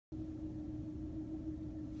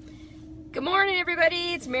Good morning,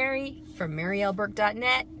 everybody. It's Mary from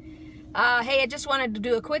MaryLBurke.net. Hey, I just wanted to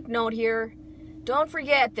do a quick note here. Don't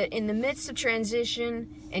forget that in the midst of transition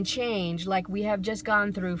and change, like we have just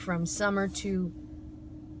gone through from summer to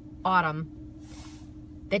autumn,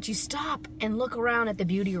 that you stop and look around at the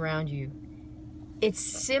beauty around you. It's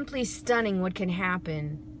simply stunning what can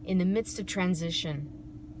happen in the midst of transition.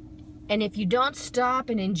 And if you don't stop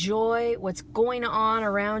and enjoy what's going on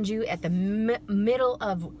around you at the middle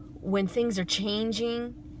of when things are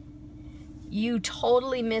changing, you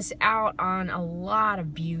totally miss out on a lot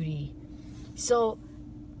of beauty. So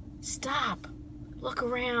stop, look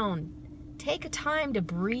around, take a time to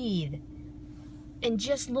breathe, and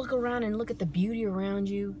just look around and look at the beauty around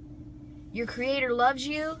you. Your Creator loves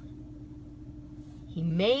you. He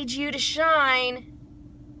made you to shine.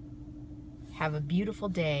 Have a beautiful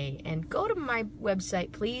day, and go to my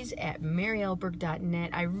website, please, at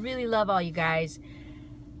MaryLBurke.net. I really love all you guys.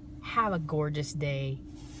 Have a gorgeous day.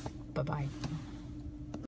 Bye-bye.